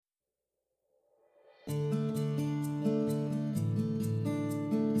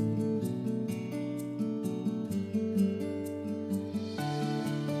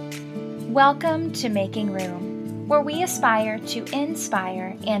Welcome to Making Room, where we aspire to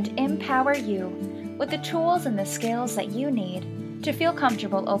inspire and empower you with the tools and the skills that you need to feel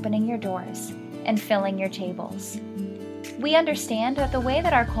comfortable opening your doors and filling your tables. We understand that the way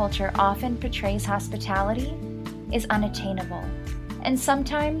that our culture often portrays hospitality is unattainable, and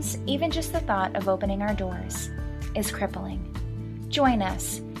sometimes even just the thought of opening our doors is crippling. Join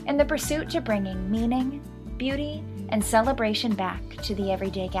us in the pursuit to bringing meaning, beauty, and celebration back to the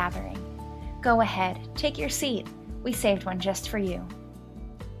everyday gathering. Go ahead, take your seat. We saved one just for you.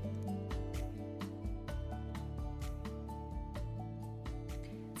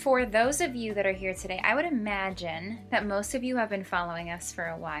 For those of you that are here today, I would imagine that most of you have been following us for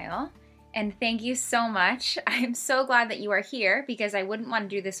a while. And thank you so much. I'm so glad that you are here because I wouldn't want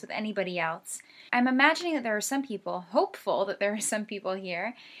to do this with anybody else. I'm imagining that there are some people, hopeful that there are some people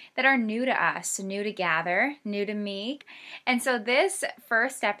here that are new to us, new to Gather, new to me. And so this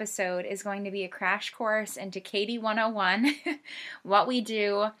first episode is going to be a crash course into Katie 101, what we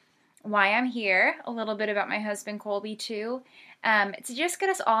do, why I'm here, a little bit about my husband Colby too, to just get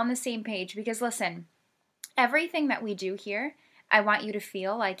us all on the same page because listen, everything that we do here, I want you to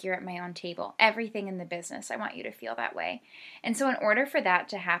feel like you're at my own table. Everything in the business, I want you to feel that way. And so in order for that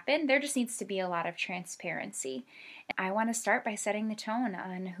to happen, there just needs to be a lot of transparency. I want to start by setting the tone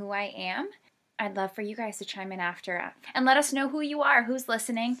on who I am. I'd love for you guys to chime in after and let us know who you are, who's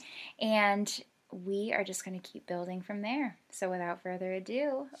listening, and we are just going to keep building from there. So without further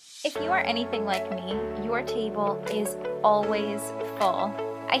ado, if you are anything like me, your table is always full.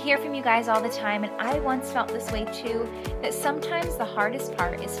 I hear from you guys all the time, and I once felt this way too, that sometimes the hardest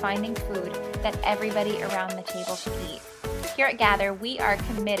part is finding food that everybody around the table can eat. Here at Gather, we are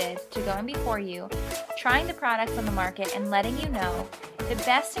committed to going before you, trying the products on the market, and letting you know the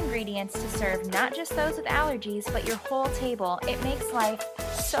best ingredients to serve not just those with allergies, but your whole table. It makes life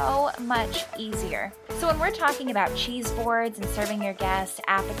so much easier. So when we're talking about cheese boards and serving your guests,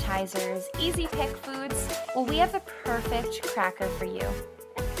 appetizers, easy pick foods, well, we have the perfect cracker for you.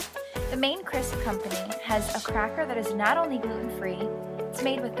 The Maine Crisp Company has a cracker that is not only gluten-free, it's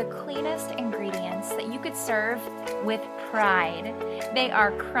made with the cleanest ingredients that you could serve with pride. They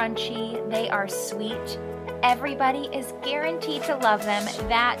are crunchy, they are sweet. Everybody is guaranteed to love them.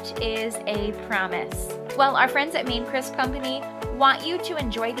 That is a promise. Well, our friends at Maine Crisp Company want you to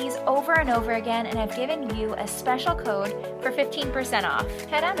enjoy these over and over again, and I've given you a special code for 15% off.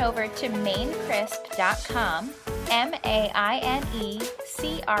 Head on over to mainecrisp.com,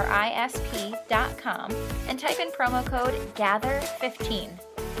 mainecrisp.com, and type in promo code GATHER15.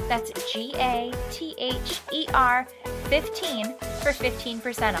 That's GATHER 15 for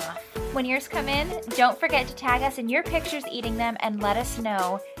 15% off. When yours come in, don't forget to tag us in your pictures eating them and let us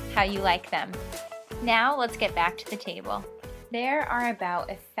know how you like them. Now let's get back to the table. There are about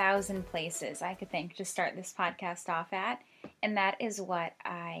 1,000 places I could think to start this podcast off at, and that is what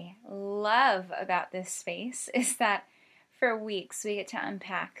I love about this space, is that for weeks we get to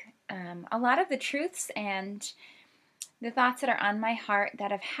unpack a lot of the truths and the thoughts that are on my heart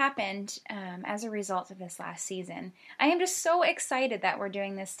that have happened as a result of this last season. I am just so excited that we're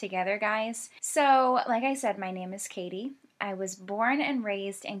doing this together, guys. So, like I said, my name is Katie. I was born and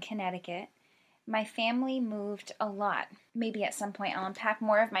raised in Connecticut. My family moved a lot. Maybe at some point I'll unpack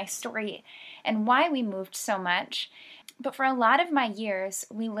more of my story and why we moved so much. But for a lot of my years,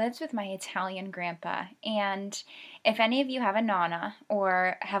 we lived with my Italian grandpa. And if any of you have a nonna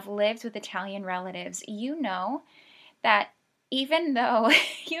or have lived with Italian relatives, you know that even though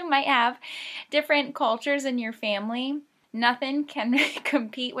you might have different cultures in your family, nothing can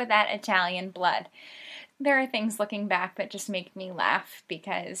compete with that Italian blood. There are things looking back that just make me laugh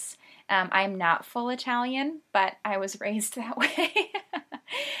because I'm not full Italian, but I was raised that way.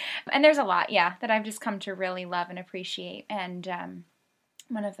 And there's a lot, that I've just come to really love and appreciate. And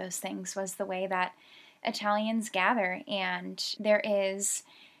one of those things was the way that Italians gather, and there is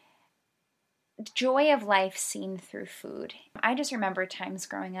joy of life seen through food. I just remember times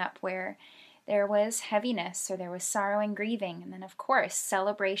growing up where there was heaviness or there was sorrow and grieving, and then of course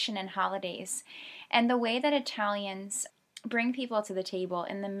celebration and holidays. And the way that Italians bring people to the table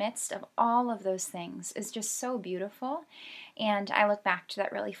in the midst of all of those things is just so beautiful, and I look back to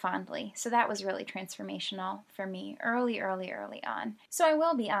that really fondly. So that was really transformational for me early on. So I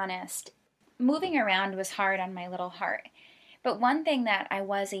will be honest, moving around was hard on my little heart. But one thing that I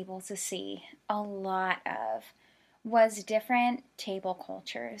was able to see a lot of was different table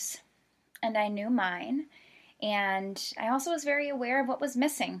cultures. And I knew mine, and I also was very aware of what was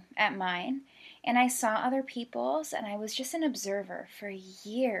missing at mine. And I saw other people's, and I was just an observer for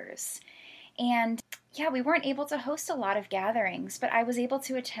years. And yeah, we weren't able to host a lot of gatherings, but I was able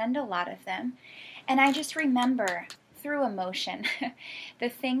to attend a lot of them. And I just remember through emotion the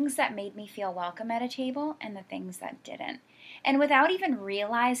things that made me feel welcome at a table and the things that didn't. And without even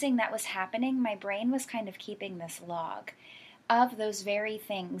realizing that was happening, my brain was kind of keeping this log of those very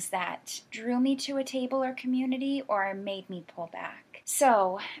things that drew me to a table or community or made me pull back.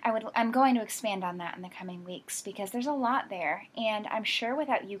 So I'm going to expand on that in the coming weeks because there's a lot there. And I'm sure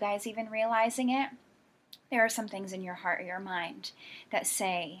without you guys even realizing it, there are some things in your heart or your mind that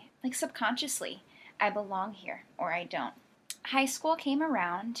say, like subconsciously, I belong here or I don't. High school came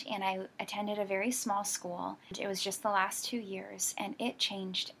around and I attended a very small school. It was just the last 2 years and it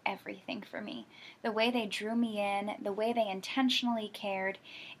changed everything for me. The way they drew me in, the way they intentionally cared,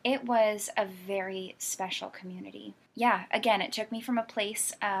 it was a very special community. Yeah, again, it took me from a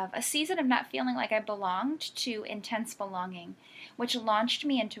place of a season of not feeling like I belonged to intense belonging, which launched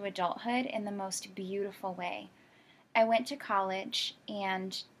me into adulthood in the most beautiful way. I went to college,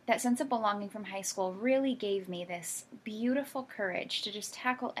 and that sense of belonging from high school really gave me this beautiful courage to just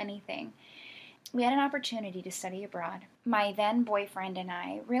tackle anything. We had an opportunity to study abroad. My then boyfriend and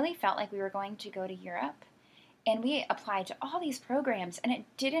I really felt like we were going to go to Europe, and we applied to all these programs, and it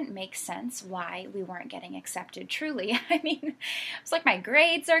didn't make sense why we weren't getting accepted, truly. I mean, it was like my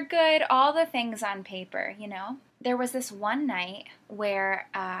grades are good, all the things on paper, you know? There was this one night where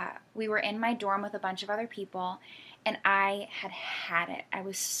we were in my dorm with a bunch of other people, and I had it. I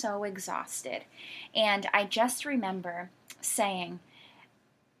was so exhausted. And I just remember saying,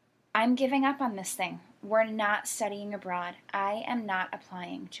 I'm giving up on this thing. We're not studying abroad. I am not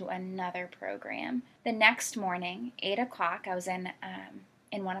applying to another program. The next morning, 8 o'clock, I was in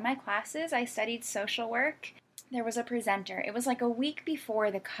one of my classes. I studied social work. There was a presenter. It was like a week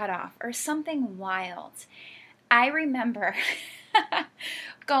before the cutoff or something wild. I remember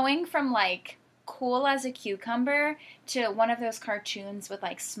going from like cool as a cucumber to one of those cartoons with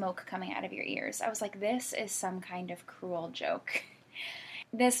like smoke coming out of your ears. I was like, this is some kind of cruel joke.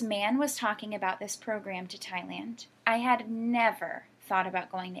 This man was talking about this program to Thailand. I had never thought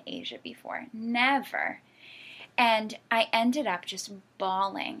about going to Asia before. Never. And I ended up just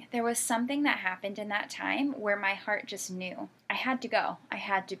bawling. There was something that happened in that time where my heart just knew. I had to go. I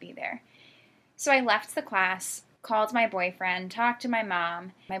had to be there. So I left the class, called my boyfriend, talked to my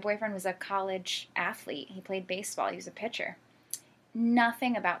mom. My boyfriend was a college athlete. He played baseball. He was a pitcher.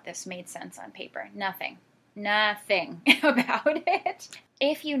 Nothing about this made sense on paper. Nothing about it.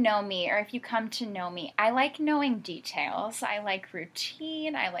 If you know me or if you come to know me, I like knowing details. I like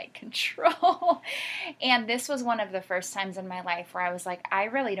routine. I like control. And this was one of the first times in my life where I was like, I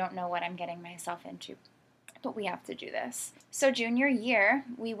really don't know what I'm getting myself into, but we have to do this. So junior year,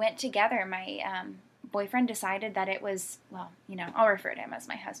 we went together. My boyfriend decided that it was, well, you know, I'll refer to him as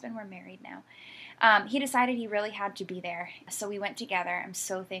my husband. We're married now. He decided he really had to be there. So we went together. I'm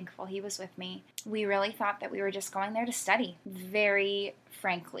so thankful he was with me. We really thought that we were just going there to study. Very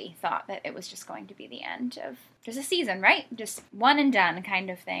frankly thought that it was just going to be the end of just a season, right? Just one and done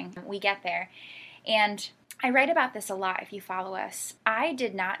kind of thing. We get there. And I write about this a lot if you follow us. I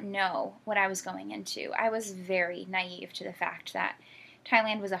did not know what I was going into. I was very naive to the fact that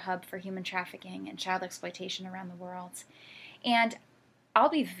Thailand was a hub for human trafficking and child exploitation around the world. And I'll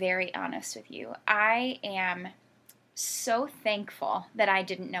be very honest with you. I am so thankful that I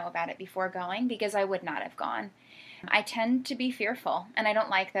didn't know about it before going because I would not have gone. I tend to be fearful, and I don't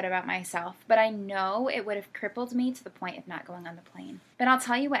like that about myself, but I know it would have crippled me to the point of not going on the plane. But I'll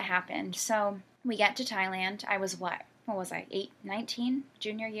tell you what happened. So we get to Thailand. I was what was I, 19,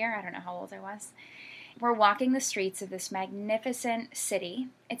 junior year? I don't know how old I was. We're walking the streets of this magnificent city.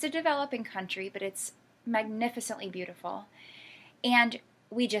 It's a developing country, but it's magnificently beautiful. And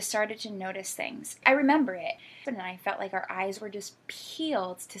we just started to notice things. I remember it. And I felt like our eyes were just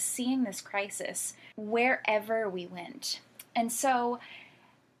peeled to seeing this crisis wherever we went. And so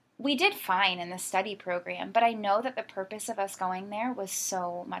we did fine in the study program, but I know that the purpose of us going there was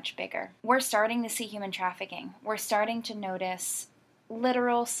so much bigger. We're starting to see human trafficking. We're starting to notice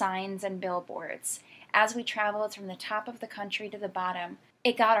literal signs and billboards. As we traveled from the top of the country to the bottom,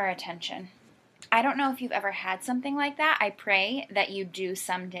 it got our attention. I don't know if you've ever had something like that. I pray that you do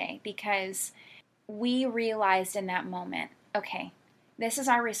someday because we realized in that moment, okay, this is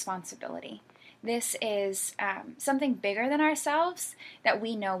our responsibility. This is something bigger than ourselves that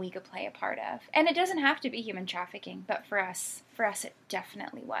we know we could play a part of. And it doesn't have to be human trafficking, but for us it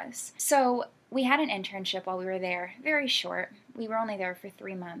definitely was. So we had an internship while we were there, very short. We were only there for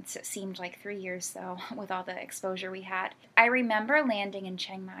 3 months. It seemed like 3 years though, with all the exposure we had. I remember landing in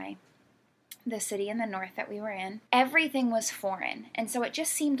Chiang Mai. the city in the north that we were in, everything was foreign. And so it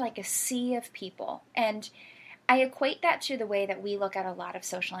just seemed like a sea of people. And I equate that to the way that we look at a lot of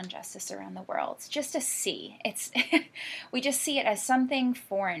social injustice around the world. It's just a sea. It's we just see it as something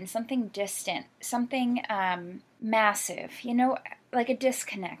foreign, something distant, something massive, like a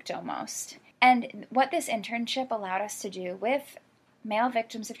disconnect almost. And what this internship allowed us to do with male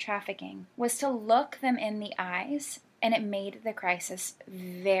victims of trafficking was to look them in the eyes, and it made the crisis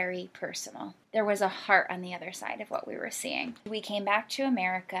very personal. There was a heart on the other side of what we were seeing. We came back to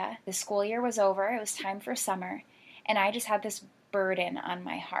America. The school year was over. It was time for summer. And I just had this burden on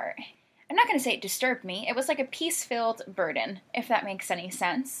my heart. I'm not going to say it disturbed me. It was like a peace-filled burden, if that makes any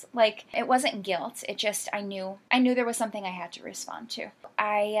sense. Like, it wasn't guilt. It just, I knew there was something I had to respond to.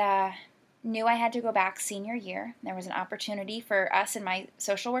 I knew I had to go back senior year. There was an opportunity for us in my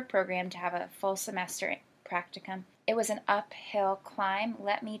social work program to have a full semester practicum. It was an uphill climb,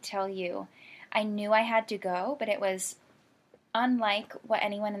 let me tell you. I knew I had to go, but it was unlike what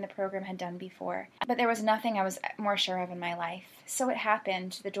anyone in the program had done before. But there was nothing I was more sure of in my life. So it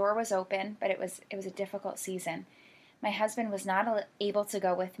happened. The door was open, but it was a difficult season. My husband was not able to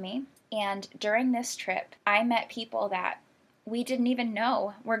go with me, and during this trip, I met people that we didn't even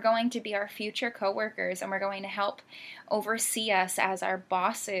know were going to be our future coworkers and were going to help oversee us as our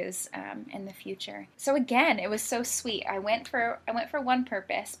bosses in the future. So again, it was so sweet. I went for one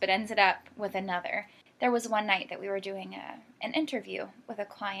purpose, but ended up with another. There was one night that we were doing an interview with a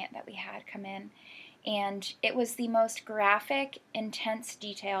client that we had come in, and it was the most graphic, intense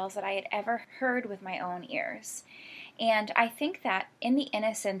details that I had ever heard with my own ears. And I think that in the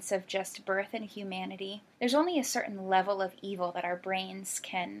innocence of just birth and humanity, there's only a certain level of evil that our brains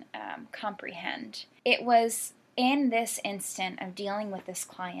can comprehend. It was in this instant of dealing with this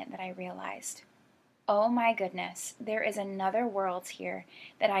client that I realized, oh my goodness, there is another world here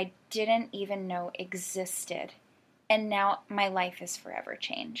that I didn't even know existed. And now my life is forever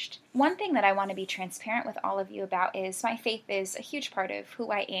changed. One thing that I want to be transparent with all of you about is my faith is a huge part of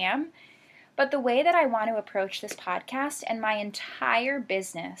who I am. But the way that I want to approach this podcast and my entire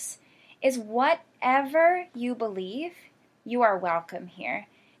business is whatever you believe, you are welcome here.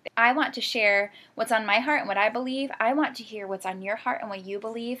 I want to share what's on my heart and what I believe. I want to hear what's on your heart and what you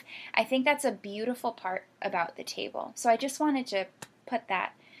believe. I think that's a beautiful part about the table. So I just wanted to put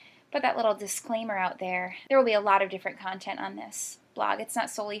that little disclaimer out there. There will be a lot of different content on this blog. It's not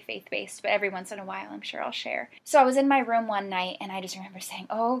solely faith-based, but every once in a while I'm sure I'll share. So I was in my room one night and I just remember saying,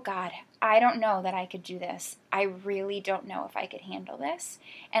 oh God, I don't know that I could do this. I really don't know if I could handle this.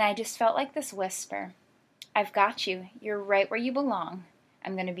 And I just felt like this whisper, I've got you. You're right where you belong.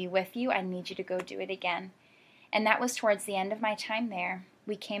 I'm going to be with you. I need you to go do it again. And that was towards the end of my time there.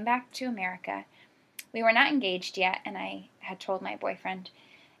 We came back to America. We were not engaged yet, and I had told my boyfriend,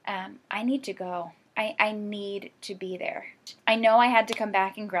 I need to go. I need to be there. I know I had to come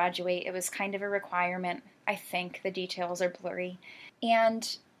back and graduate. It was kind of a requirement. I think the details are blurry.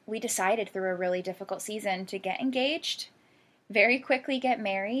 And we decided through a really difficult season to get engaged, very quickly get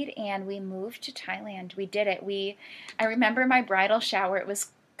married, and we moved to Thailand. We did it. I remember my bridal shower. It was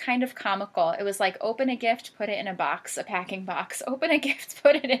kind of comical. It was like open a gift, put it in a box, a packing box. Open a gift,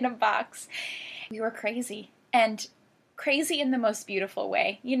 put it in a box. We were crazy. And crazy in the most beautiful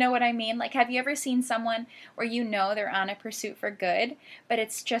way. You know what I mean? Like, have you ever seen someone where you know they're on a pursuit for good, but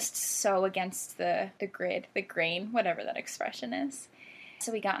it's just so against the grid, the grain, whatever that expression is?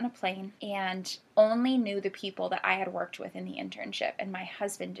 So we got on a plane and only knew the people that I had worked with in the internship, and my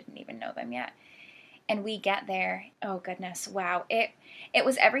husband didn't even know them yet. And we get there, oh goodness, wow. It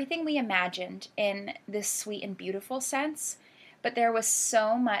was everything we imagined in this sweet and beautiful sense, but there was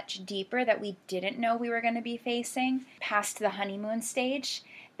so much deeper that we didn't know we were going to be facing past the honeymoon stage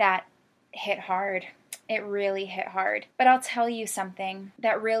that hit hard. It really hit hard. But I'll tell you something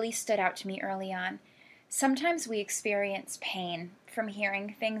that really stood out to me early on. Sometimes we experience pain from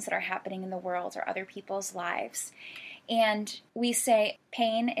hearing things that are happening in the world or other people's lives. And we say,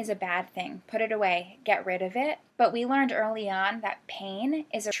 pain is a bad thing. Put it away. Get rid of it. But we learned early on that pain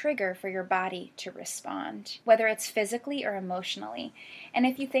is a trigger for your body to respond, whether it's physically or emotionally. And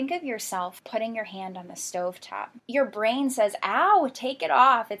if you think of yourself putting your hand on the stovetop, your brain says, ow, take it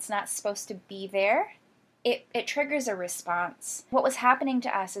off. It's not supposed to be there. It triggers a response. What was happening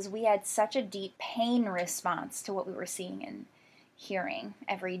to us is we had such a deep pain response to what we were seeing and hearing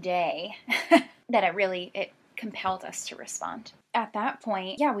every day that it compelled us to respond. At that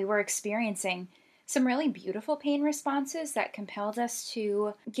point, we were experiencing some really beautiful pain responses that compelled us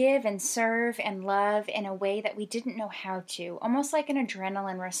to give and serve and love in a way that we didn't know how to, almost like an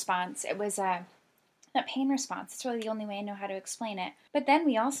adrenaline response. It was that pain response. It's really the only way I know how to explain it. But then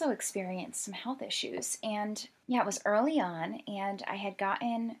we also experienced some health issues. And yeah, it was early on, and I had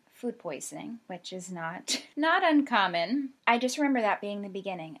gotten food poisoning, which is not uncommon. I just remember that being the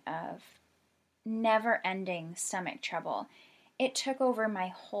beginning of never-ending stomach trouble. It took over my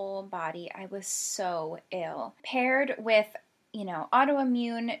whole body. I was so ill. Paired with,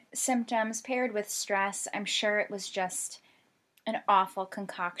 autoimmune symptoms, paired with stress, I'm sure it was just an awful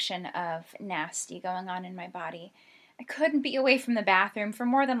concoction of nasty going on in my body. I couldn't be away from the bathroom for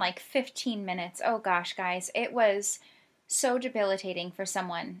more than like 15 minutes. Oh gosh, guys, it was so debilitating for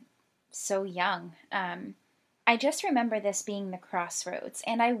someone so young. I just remember this being the crossroads,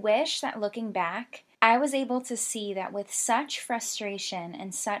 and I wish that looking back, I was able to see that with such frustration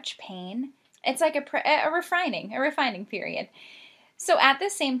and such pain, it's like a refining period. So at the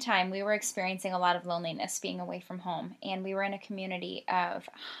same time, we were experiencing a lot of loneliness being away from home, and we were in a community of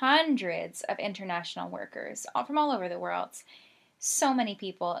hundreds of international workers from all over the world. So many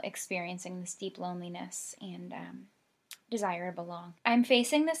people experiencing this deep loneliness and desire to belong. I'm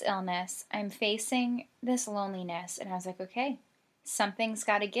facing this illness, I'm facing this loneliness, and I was like, okay, something's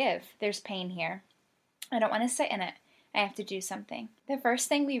got to give. There's pain here. I don't want to sit in it. I have to do something. The first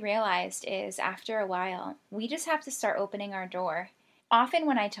thing we realized is after a while, we just have to start opening our door. Often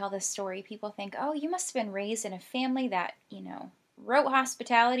when I tell this story, people think, oh, you must have been raised in a family that, wrote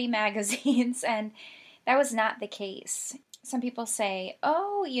hospitality magazines, and that was not the case. Some people say,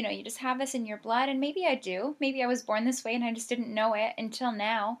 oh, you just have this in your blood, and maybe I do. Maybe I was born this way and I just didn't know it until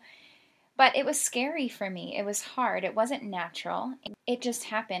now. But it was scary for me. It was hard. It wasn't natural. It just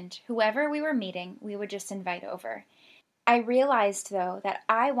happened. Whoever we were meeting, we would just invite over. I realized, though, that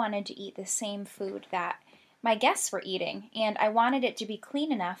I wanted to eat the same food that my guests were eating, and I wanted it to be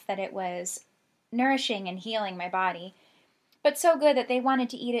clean enough that it was nourishing and healing my body, but so good that they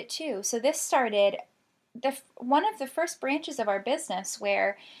wanted to eat it too. So this started one of the first branches of our business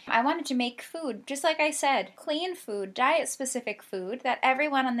where I wanted to make food, just like I said, clean food, diet-specific food that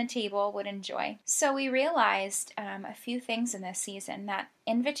everyone on the table would enjoy. So we realized a few things in this season, that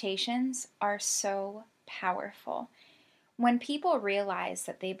invitations are so powerful. When people realize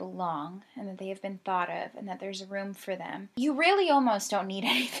that they belong and that they have been thought of and that there's room for them, you really almost don't need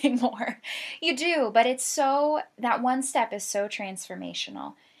anything more. You do, but that one step is so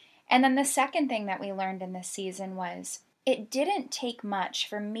transformational. And then the second thing that we learned in this season was it didn't take much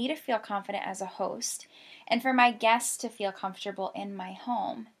for me to feel confident as a host and for my guests to feel comfortable in my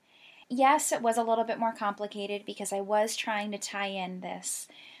home. Yes, it was a little bit more complicated because I was trying to tie in this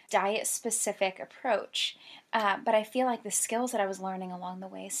diet-specific approach, but I feel like the skills that I was learning along the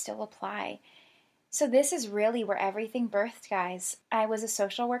way still apply. So this is really where everything birthed, guys. I was a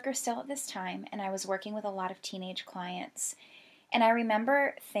social worker still at this time, and I was working with a lot of teenage clients. And I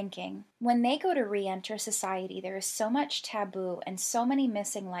remember thinking, when they go to re-enter society, there is so much taboo and so many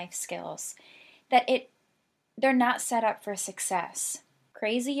missing life skills that they're not set up for success.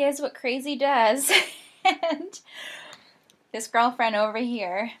 Crazy is what crazy does. And this girlfriend over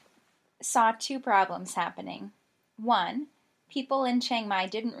here saw two problems happening. One, people in Chiang Mai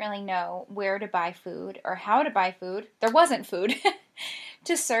didn't really know where to buy food or how to buy food. There wasn't food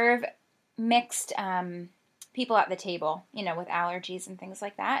to serve mixed people at the table, with allergies and things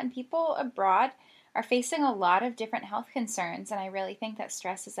like that. And people abroad are facing a lot of different health concerns, and I really think that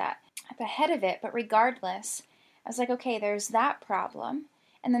stress is at the head of it. But regardless, I was like, okay, there's that problem.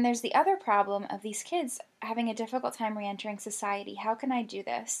 And then there's the other problem of these kids having a difficult time re-entering society. How can I do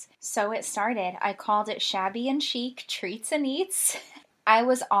this? So it started. I called it Shabby and Chic Treats and Eats. I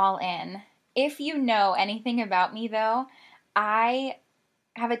was all in. If you know anything about me, though, I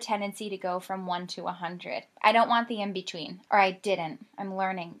have a tendency to go from 1 to 100. I don't want the in-between, or I didn't. I'm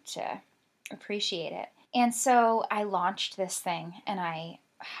learning to appreciate it. And so I launched this thing, and I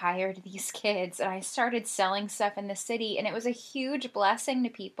hired these kids, and I started selling stuff in the city, and it was a huge blessing to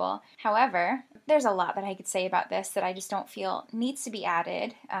people. However, there's a lot that I could say about this that I just don't feel needs to be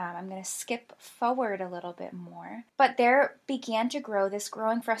added. I'm going to skip forward a little bit more. But there began to grow this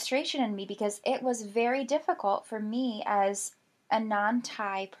growing frustration in me because it was very difficult for me as a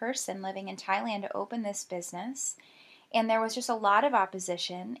non-Thai person living in Thailand to open this business. And there was just a lot of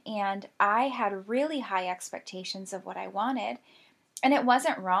opposition, and I had really high expectations of what I wanted. And it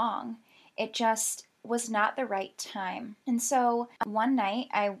wasn't wrong. It just was not the right time. And so one night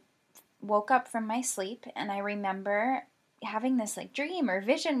I woke up from my sleep, and I remember having this dream or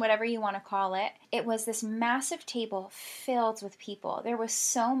vision, whatever you want to call it. It was this massive table filled with people. There was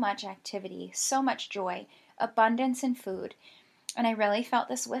so much activity, so much joy, abundance in food. And I really felt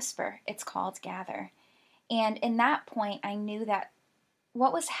this whisper. It's called Gather. And in that point, I knew that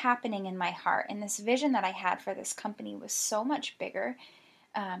what was happening in my heart and this vision that I had for this company was so much bigger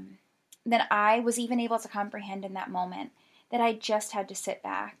than I was even able to comprehend in that moment, that I just had to sit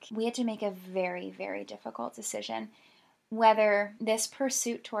back. We had to make a very, very difficult decision whether this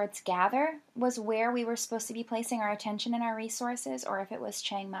pursuit towards Gather was where we were supposed to be placing our attention and our resources, or if it was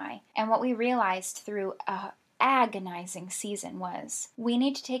Chiang Mai. And what we realized through a agonizing season was we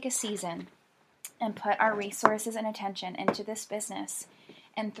need to take a season and put our resources and attention into this business.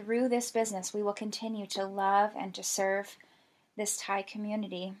 And through this business, we will continue to love and to serve this Thai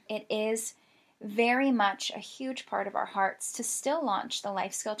community. It is very much a huge part of our hearts to still launch the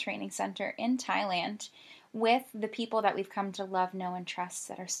Life Skill Training Center in Thailand with the people that we've come to love, know, and trust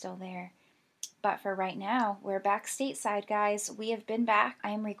that are still there. But for right now, we're back stateside, guys. We have been back. I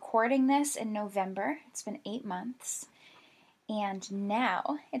am recording this in November. It's been 8 months. And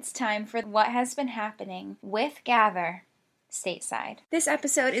now it's time for what has been happening with Gather stateside. This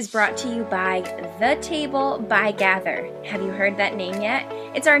episode is brought to you by The Table by Gather. Have you heard that name yet?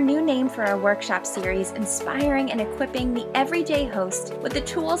 It's our new name for our workshop series, inspiring and equipping the everyday host with the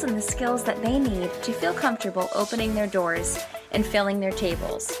tools and the skills that they need to feel comfortable opening their doors and filling their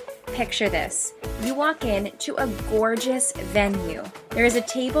tables. Picture this. You walk in to a gorgeous venue. There is a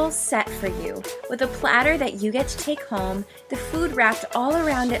table set for you with a platter that you get to take home, the food wrapped all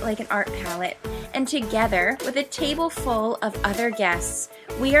around it like an art palette, and together with a table full of other guests,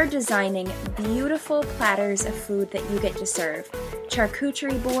 we are designing beautiful platters of food that you get to serve.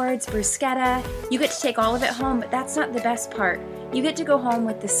 Charcuterie boards, bruschetta, you get to take all of it home, but that's not the best part. You get to go home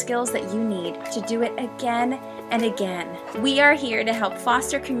with the skills that you need to do it again and again. We are here to help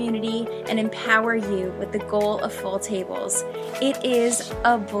foster community and empower you with the goal of full tables. It is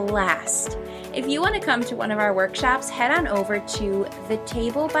a blast. If you want to come to one of our workshops, head on over to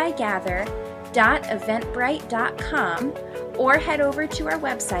thetablebygather.eventbrite.com or head over to our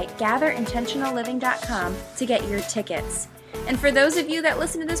website, gatherintentionalliving.com, to get your tickets. And for those of you that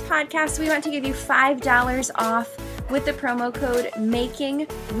listen to this podcast, we want to give you $5 off with the promo code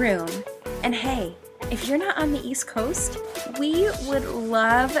MAKINGROOM. And hey, if you're not on the East Coast, we would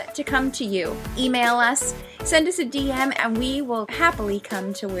love to come to you. Email us, send us a DM, and we will happily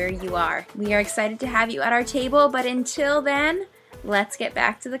come to where you are. We are excited to have you at our table, but until then, let's get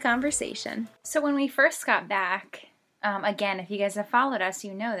back to the conversation. So when we first got back, again, if you guys have followed us,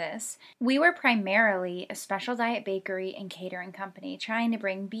 you know this, we were primarily a special diet bakery and catering company trying to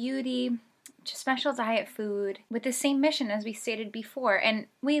bring beauty to special diet food with the same mission as we stated before, and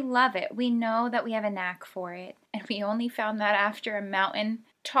we love it. We know that we have a knack for it, and we only found that after a mountain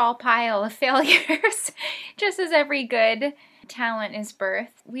tall pile of failures, just as every good talent is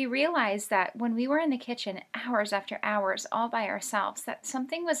birthed. We realized that when we were in the kitchen hours after hours all by ourselves, that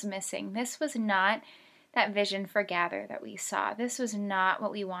something was missing. This was not that vision for Gather that we saw. This was not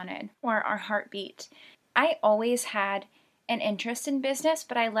what we wanted or our heartbeat. I always had an interest in business,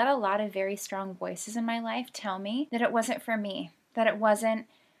 but I let a lot of very strong voices in my life tell me that it wasn't for me, that it wasn't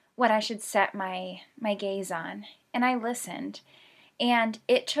what I should set my gaze on. And I listened. And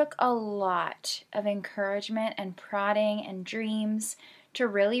it took a lot of encouragement and prodding and dreams to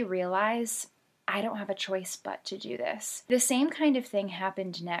really realize I don't have a choice but to do this. The same kind of thing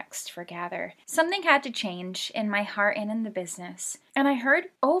happened next for Gather. Something had to change in my heart and in the business. And I heard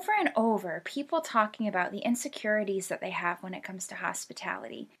over and over people talking about the insecurities that they have when it comes to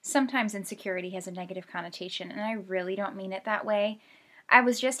hospitality. Sometimes insecurity has a negative connotation, and I really don't mean it that way. I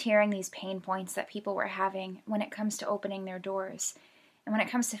was just hearing these pain points that people were having when it comes to opening their doors and when it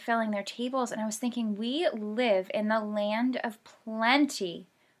comes to filling their tables. And I was thinking, we live in the land of plenty.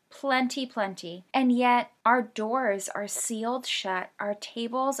 And yet our doors are sealed shut. Our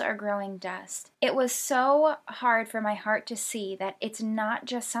tables are growing dust. It was so hard for my heart to see that it's not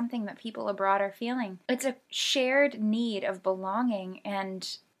just something that people abroad are feeling. It's a shared need of belonging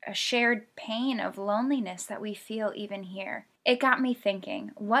and a shared pain of loneliness that we feel even here. It got me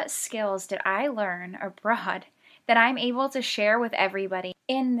thinking, what skills did I learn abroad that I'm able to share with everybody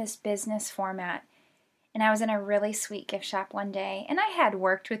in this business format? And I was in a really sweet gift shop one day, and I had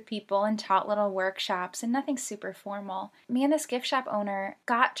worked with people and taught little workshops and nothing super formal. Me and this gift shop owner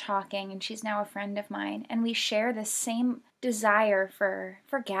got talking, and she's now a friend of mine, and we share the same desire for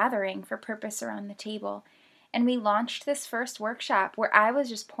gathering, for purpose around the table. And we launched this first workshop where I was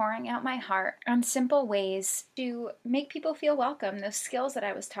just pouring out my heart on simple ways to make people feel welcome, those skills that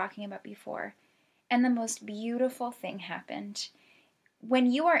I was talking about before. And the most beautiful thing happened.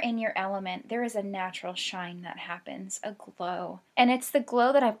 When you are in your element, there is a natural shine that happens, a glow. And it's the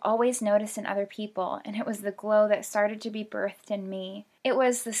glow that I've always noticed in other people, and it was the glow that started to be birthed in me. It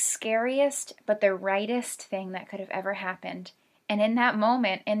was the scariest but the rightest thing that could have ever happened. And in that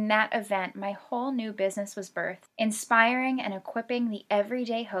moment, in that event, my whole new business was birthed, inspiring and equipping the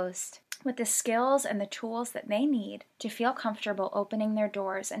everyday host with the skills and the tools that they need to feel comfortable opening their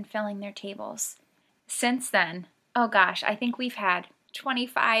doors and filling their tables. Since then, oh gosh, I think we've had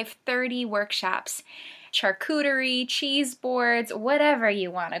 25, 30 workshops, charcuterie, cheese boards, whatever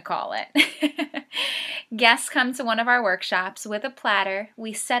you want to call it. Guests come to one of our workshops with a platter.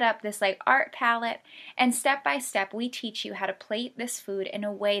 We set up this art palette, and step by step we teach you how to plate this food in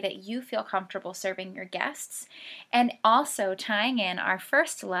a way that you feel comfortable serving your guests, and also tying in our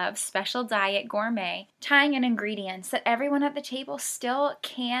first love, Special Diet Gourmet, tying in ingredients that everyone at the table still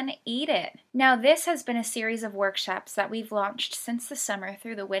can eat it. Now, this has been a series of workshops that we've launched since the summer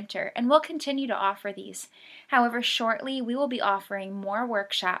through the winter, and we'll continue to offer these. However, shortly we will be offering more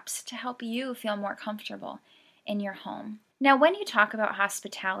workshops to help you feel more comfortable in your home. Now, when you talk about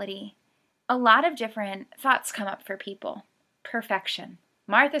hospitality, a lot of different thoughts come up for people. Perfection,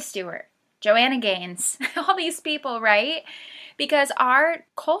 Martha Stewart, Joanna Gaines, all these people, right? Because our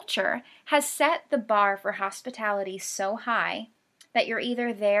culture has set the bar for hospitality so high that you're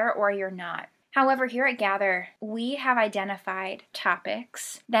either there or you're not. However, here at Gather, we have identified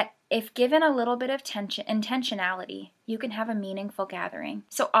topics that, if given a little bit of intentionality, you can have a meaningful gathering.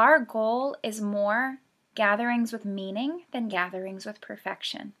 So our goal is more gatherings with meaning than gatherings with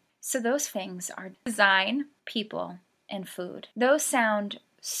perfection. So those things are design, people, and food. Those sound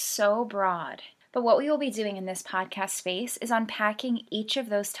so broad, but what we will be doing in this podcast space is unpacking each of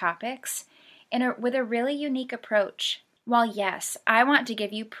those topics with a really unique approach. While yes, I want to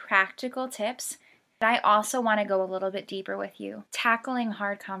give you practical tips, I also want to go a little bit deeper with you, tackling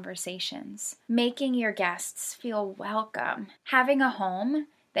hard conversations, making your guests feel welcome, having a home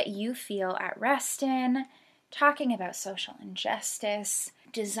that you feel at rest in, talking about social injustice,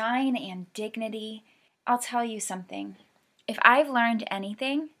 design and dignity. I'll tell you something. If I've learned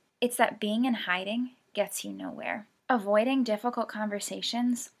anything, it's that being in hiding gets you nowhere. Avoiding difficult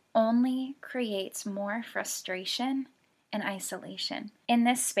conversations only creates more frustration and isolation. In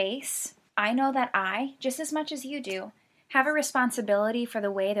this space, I know that I, just as much as you do, have a responsibility for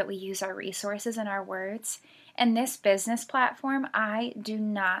the way that we use our resources and our words. And this business platform, I do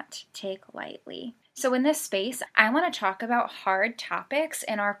not take lightly. So in this space, I want to talk about hard topics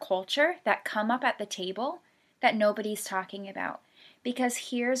in our culture that come up at the table that nobody's talking about. Because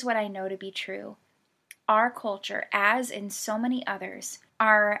here's what I know to be true. Our culture, as in so many others,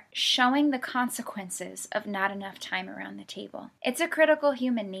 are showing the consequences of not enough time around the table. It's a critical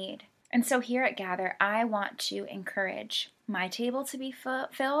human need. And so here at Gather, I want to encourage my table to be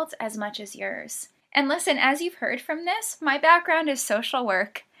filled as much as yours. And listen, as you've heard from this, my background is social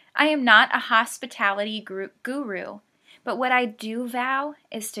work. I am not a hospitality guru, but what I do vow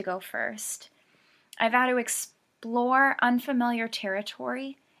is to go first. I vow to explore unfamiliar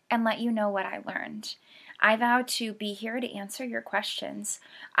territory and let you know what I learned. I vow to be here to answer your questions.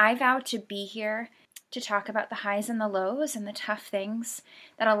 I vow to be here to talk about the highs and the lows and the tough things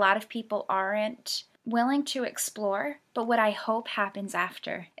that a lot of people aren't willing to explore. But what I hope happens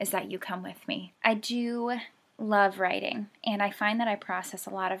after is that you come with me. I do love writing, and I find that I process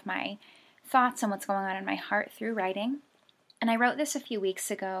a lot of my thoughts on what's going on in my heart through writing. And I wrote this a few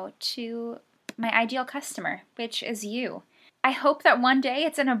weeks ago to my ideal customer, which is you. I hope that one day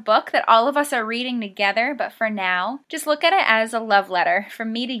it's in a book that all of us are reading together, but for now, just look at it as a love letter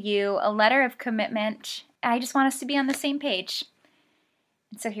from me to you, a letter of commitment. I just want us to be on the same page.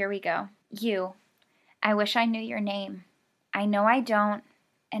 And so here we go. You, I wish I knew your name. I know I don't,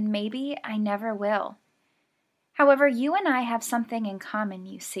 and maybe I never will. However, you and I have something in common,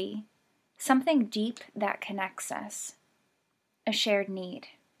 you see. Something deep that connects us. A shared need.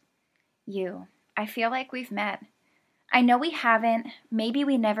 You, I feel like we've met. I know we haven't, maybe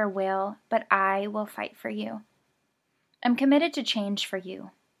we never will, but I will fight for you. I'm committed to change for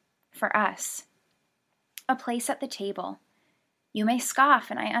you, for us. A place at the table. You may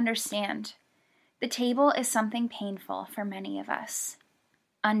scoff, and I understand. The table is something painful for many of us,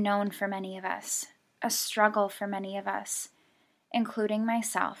 unknown for many of us, a struggle for many of us, including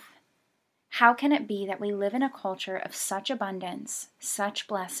myself. How can it be that we live in a culture of such abundance, such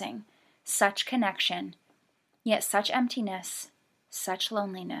blessing, such connection, yet such emptiness, such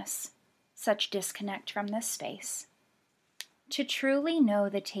loneliness, such disconnect from this space? To truly know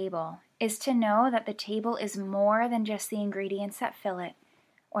the table is to know that the table is more than just the ingredients that fill it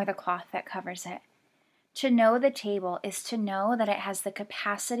or the cloth that covers it. To know the table is to know that it has the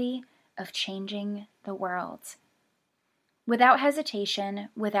capacity of changing the world. Without hesitation,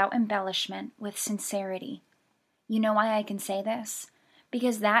 without embellishment, with sincerity. You know why I can say this?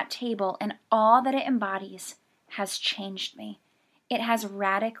 Because that table and all that it embodies has changed me. It has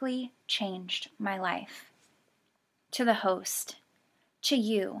radically changed my life. To the host, to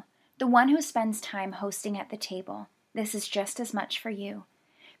you, the one who spends time hosting at the table, this is just as much for you.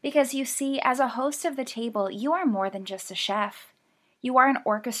 Because you see, as a host of the table, you are more than just a chef. You are an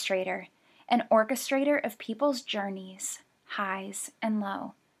orchestrator of people's journeys, highs and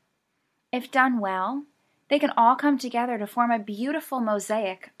low. If done well, they can all come together to form a beautiful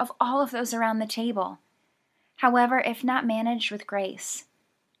mosaic of all of those around the table. However, if not managed with grace,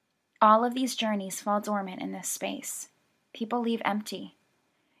 all of these journeys fall dormant in this space. People leave empty.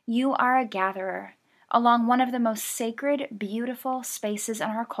 You are a gatherer along one of the most sacred, beautiful spaces in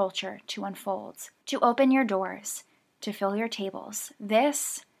our culture to unfold, to open your doors, to fill your tables.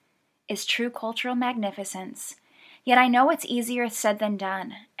 This is true cultural magnificence. Yet I know it's easier said than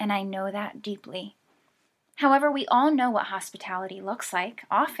done, and I know that deeply. However, we all know what hospitality looks like,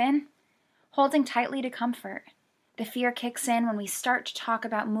 often holding tightly to comfort. The fear kicks in when we start to talk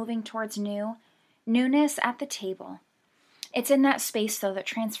about moving towards newness at the table. It's in that space, though, that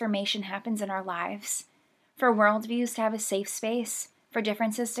transformation happens in our lives. For worldviews to have a safe space, for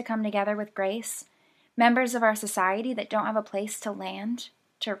differences to come together with grace, members of our society that don't have a place to land,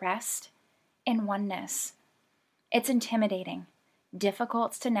 to rest, in oneness. It's intimidating,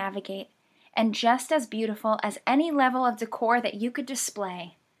 difficult to navigate, and just as beautiful as any level of decor that you could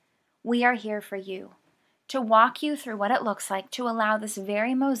display. We are here for you, to walk you through what it looks like to allow this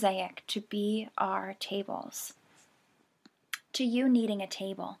very mosaic to be our tables. To you needing a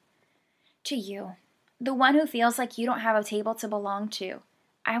table, to you, the one who feels like you don't have a table to belong to,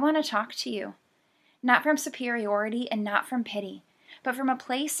 I want to talk to you, not from superiority and not from pity, but from a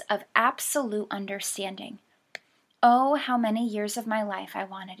place of absolute understanding. Oh, how many years of my life I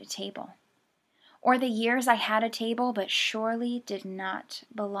wanted a table. Or the years I had a table but surely did not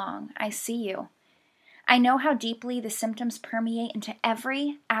belong. I see you. I know how deeply the symptoms permeate into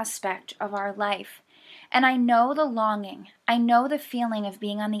every aspect of our life. And I know the longing. I know the feeling of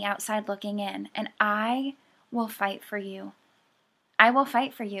being on the outside looking in. And I will fight for you. I will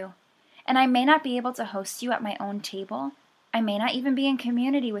fight for you. And I may not be able to host you at my own table. I may not even be in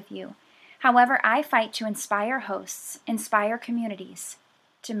community with you. However, I fight to inspire hosts, inspire communities,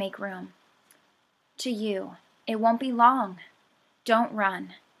 to make room. To you, it won't be long. Don't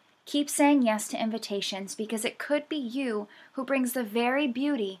run. Keep saying yes to invitations because it could be you who brings the very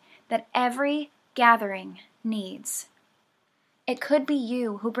beauty that every gathering needs. It could be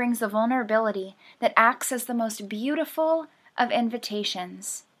you who brings the vulnerability that acts as the most beautiful of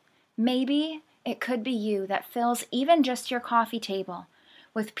invitations. Maybe it could be you that fills even just your coffee table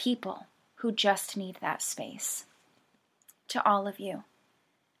with people who just need that space. To all of you,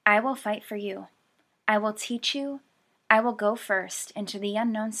 I will fight for you. I will teach you. I will go first into the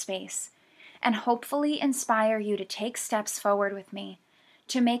unknown space and hopefully inspire you to take steps forward with me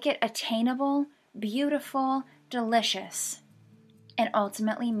to make it attainable, beautiful, delicious, and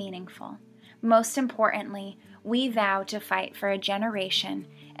ultimately meaningful. Most importantly, we vow to fight for a generation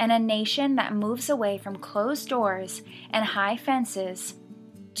and a nation that moves away from closed doors and high fences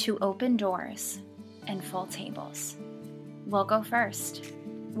to open doors and full tables. We'll go first.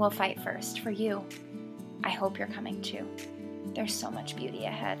 We'll fight first for you. I hope you're coming too. There's so much beauty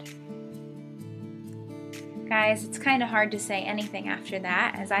ahead. Guys, it's kind of hard to say anything after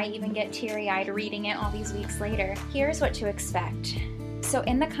that, as I even get teary-eyed reading it all these weeks later. Here's what to expect. So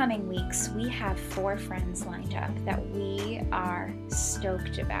in the coming weeks, we have 4 friends lined up that we are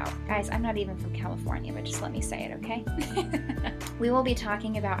stoked about. Guys, I'm not even from California, but just let me say it, okay? We will be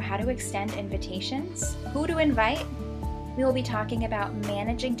talking about how to extend invitations, who to invite. We will be talking about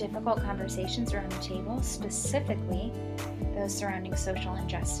managing difficult conversations around the table, specifically those surrounding social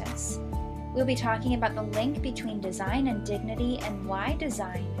injustice. We'll be talking about the link between design and dignity and why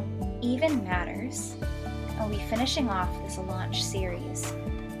design even matters. I'll be finishing off this launch series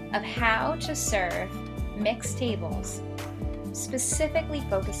of how to serve mixed tables, specifically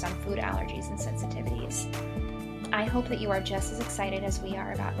focused on food allergies and sensitivities. I hope that you are just as excited as we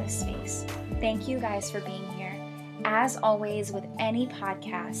are about this space. Thank you guys for being here. As always, with any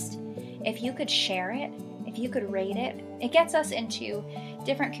podcast, if you could share it, if you could rate it, it gets us into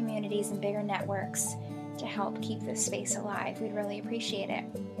different communities and bigger networks to help keep this space alive. We'd really appreciate it.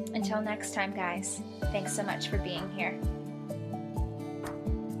 Until next time, guys, thanks so much for being here.